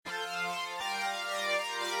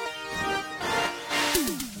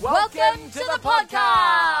Welcome to the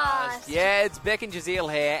podcast! Yeah, it's Beck and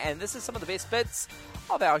Jazeel here, and this is some of the best bits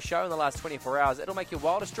of our show in the last 24 hours. It'll make your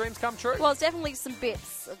wildest dreams come true. Well, it's definitely some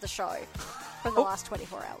bits of the show from the last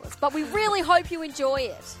 24 hours, but we really hope you enjoy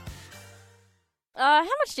it. How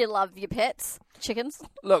much do you love your pets, chickens?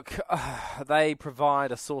 Look, they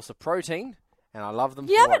provide a source of protein, and I love them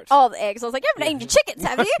You for haven't? it. Oh, the eggs. I was like, you haven't eaten your chickens,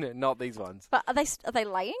 have you? No, not these ones. But are they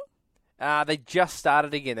laying? They just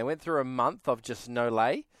started again. They went through a month of just no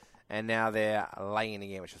lay, and now they're laying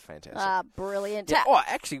again, which is fantastic. Brilliant. Yeah,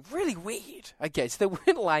 actually, really weird. Okay, so they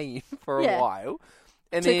weren't laying for a while.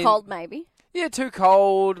 And Too cold, maybe. Yeah, too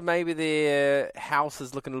cold. Maybe their house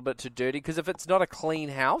is looking a little bit too dirty, because if it's not a clean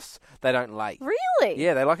house, they don't lay. Really?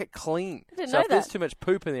 Yeah, they like it clean. I didn't so know if there's that. too much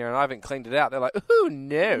poop in there and I haven't cleaned it out, they're like, oh,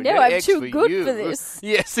 no I'm eggs too for good you. for this.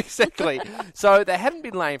 Yes, exactly. So they hadn't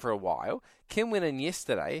been laying for a while. Kim went in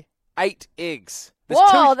yesterday, 8 eggs.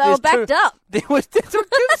 Whoa, they were backed up. That's what Kim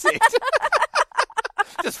said.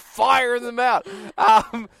 Just firing them out.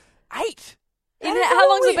 8. How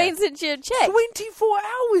long's it been since you checked? 24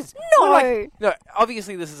 hours. No. No,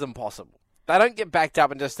 obviously this is impossible. They don't get backed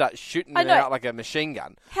up and just start shooting them out like a machine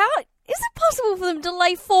gun. How is it possible for them to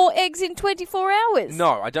lay 4 eggs in 24 hours?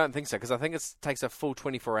 No, I don't think so, because I think it takes a full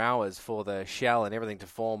 24 hours for the shell and everything to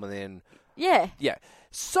form, and then... Yeah. Yeah.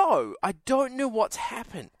 So, I don't know what's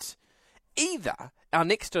happened. Either our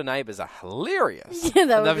next-door neighbours are hilarious, Yeah,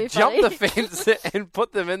 that and would they've be jumped funny. the fence and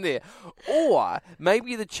put them in there, or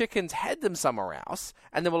maybe the chickens had them somewhere else,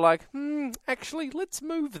 and they were like, actually, let's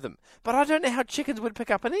move them. But I don't know how chickens would pick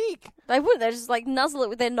up an egg. They wouldn't. They just nuzzle it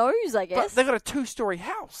with their nose, I But guess. they've got a 2-story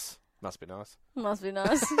house. Must be nice. Must be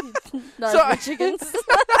nice. Nice So- for chickens.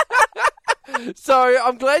 So,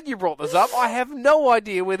 I'm glad you brought this up. I have no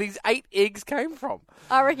idea where these 8 eggs came from.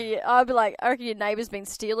 I reckon your neighbour's been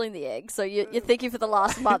stealing the eggs. So you're thinking for the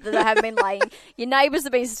last month that they haven't been laying. Your neighbours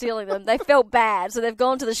have been stealing them. They felt bad, so they've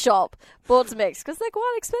gone to the shop, bought some eggs because they're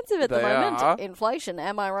quite expensive at the They moment. are. Inflation,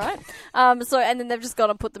 am I right? And then they've just gone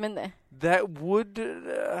and put them in there. That would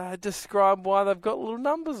describe why they've got little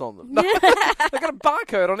numbers on them. They've got a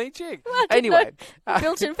barcode on each egg. Well, I didn't Anyway. know.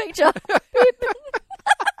 Built-in feature.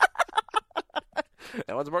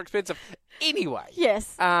 That one's more expensive. Anyway.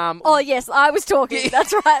 Yes. Um, Oh, yes, I was talking.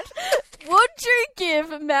 That's right. Would you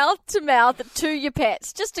give mouth-to-mouth to your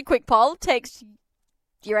pets? Just a quick poll. Text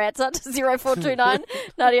your answer to 0429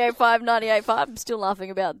 985 985. I'm still laughing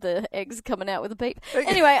about the eggs coming out with a beep.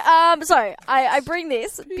 Anyway, so I bring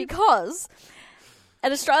this because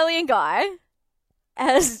an Australian guy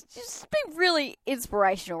has just been really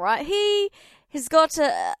inspirational, right? He has got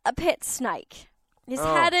a pet snake. He's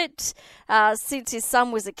had it since his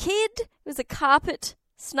son was a kid. It was a carpet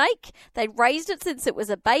snake. They raised it since it was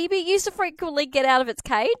a baby. It used to frequently get out of its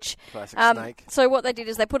cage. Classic snake. So what they did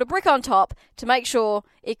is they put a brick on top to make sure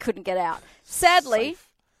it couldn't get out. Sadly, Safe.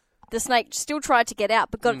 the snake still tried to get out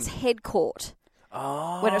but got its head caught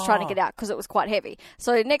when it was trying to get out because it was quite heavy.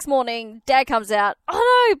 So next morning, Dad comes out.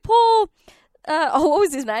 Oh no, poor... what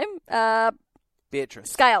was his name?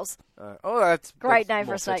 Beatrice. Scales. That's Great that's name for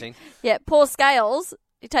more a snake. fitting. Yeah, poor Scales.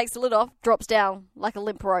 He takes the lid off, drops down like a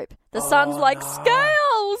limp rope. The son's like, no.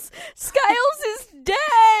 Scales! Scales is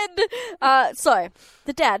dead! So,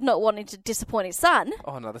 the dad, not wanting to disappoint his son,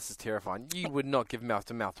 Oh, no, this is terrifying. You would not give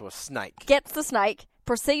mouth-to-mouth to a snake. gets the snake,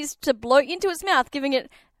 proceeds to blow into its mouth, giving it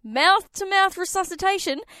mouth-to-mouth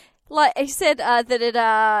resuscitation. Like, he said that it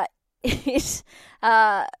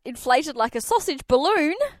inflated like a sausage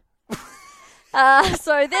balloon.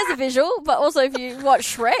 So there's a visual, but also if you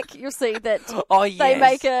watch Shrek, you'll see that Oh, yes. they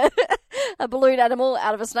make a balloon animal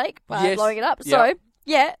out of a snake by Yes. blowing it up. Yep. So,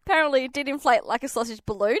 yeah, apparently it did inflate like a sausage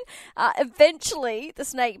balloon. Eventually, the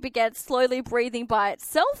snake began slowly breathing by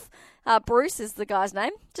itself. Bruce is the guy's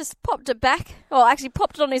name. Just popped it back, or actually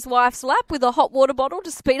popped it on his wife's lap with a hot water bottle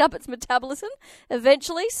to speed up its metabolism.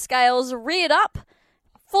 Eventually, Scales reared up,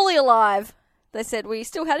 fully alive. They said we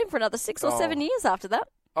still had him for another 6 or 7 years after that.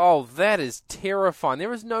 Oh, that is terrifying.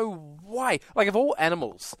 There is no way. Like, of all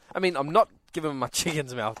animals, I mean, I'm not giving my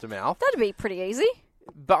chickens mouth-to-mouth, That'd be pretty easy.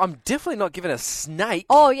 but I'm definitely not giving a snake.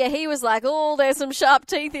 Oh, yeah, he was like, oh, there's some sharp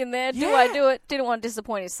teeth in there. Do Yeah. I do it? Didn't want to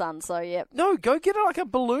disappoint his son, so, yeah. No, go get like a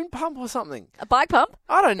balloon pump or something. A bike pump?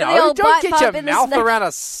 I don't The know. old Don't bite get pump your in the mouth snake. around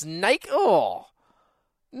a snake. Oh.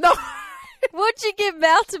 No. Would you give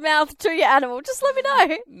mouth-to-mouth to your animal? Just let me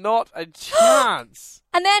know. Not a chance.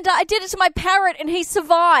 Ananda, I did it to my parrot and he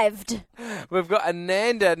survived. We've got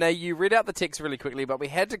Ananda. Now, you read out the text really quickly, but we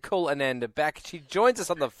had to call Ananda back. She joins us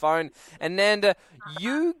on the phone. Ananda,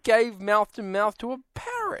 you gave mouth-to-mouth to a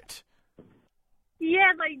parrot.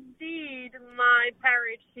 Yes, I did. My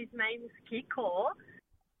parrot, his name's Kiko.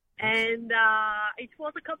 And it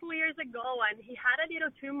was a couple of years ago, and he had a little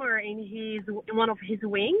tumor in one of his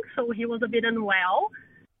wings, so he was a bit unwell.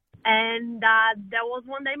 And there was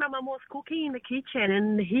one day my mom was cooking in the kitchen,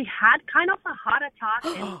 and he had kind of a heart attack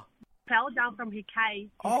and fell down from his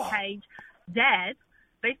cage, dead,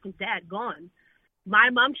 basically dead, gone.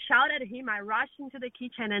 My mom shouted at him. I rushed into the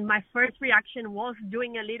kitchen, and my first reaction was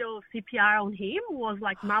doing a little CPR on him, was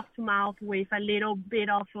like mouth to mouth with a little bit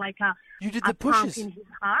of like a You did the pump pushes. in his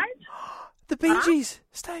heart. The Bee Gees.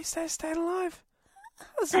 Stay alive.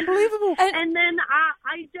 That's unbelievable. And then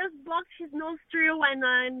I just blocked his nostril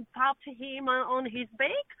and popped him on his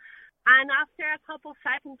beak. And after a couple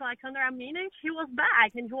seconds, like under a minute, he was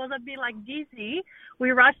back, and he was a bit like dizzy. We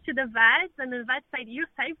rushed to the vet, and the vet said, "You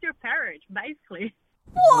saved your parrot," basically.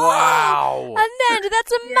 Wow. Ananda,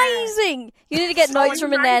 that's amazing. You need to get notes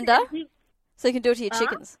from Ananda He- so you can do it to your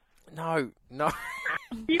chickens. No.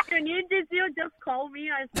 If you need this, you just call me.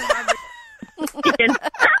 I still have it.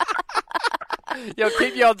 You'll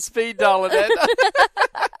keep you on speed dial, Ananda.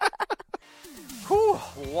 Whew,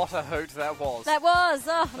 what a hoot that was. That was.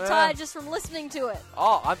 Oh, I'm tired just from listening to it.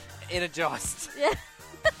 Oh, I'm energized. Yeah.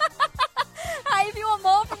 Hey, if you want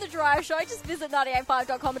more from The Drive Show, just visit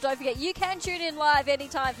 985.com and don't forget you can tune in live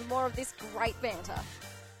anytime for more of this great banter.